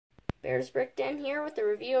Bears Brick Den here with a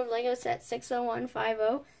review of LEGO Set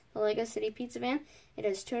 60150, the LEGO City Pizza Van. It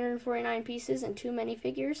has 249 pieces and 2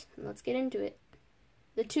 minifigures, and let's get into it.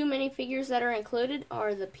 The 2 minifigures that are included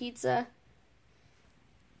are the pizza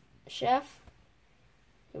chef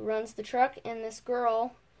who runs the truck and this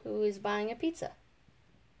girl who is buying a pizza.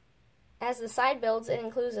 As the side builds, it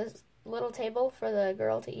includes a little table for the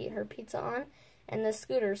girl to eat her pizza on and the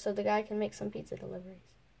scooter so the guy can make some pizza deliveries.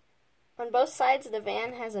 On both sides of the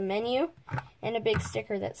van has a menu and a big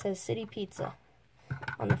sticker that says City Pizza.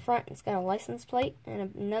 On the front it's got a license plate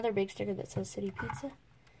and another big sticker that says City Pizza.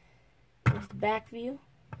 There's the back view.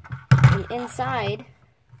 And inside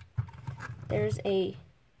there's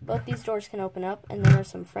both these doors can open up, and there are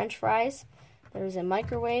some french fries, there's a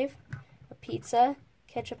microwave, a pizza,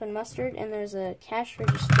 ketchup and mustard, and there's a cash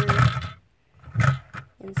register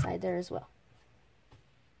inside there as well.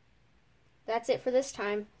 That's it for this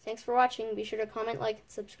time. Thanks for watching. Be sure to comment, like,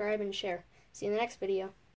 subscribe, and share. See you in the next video.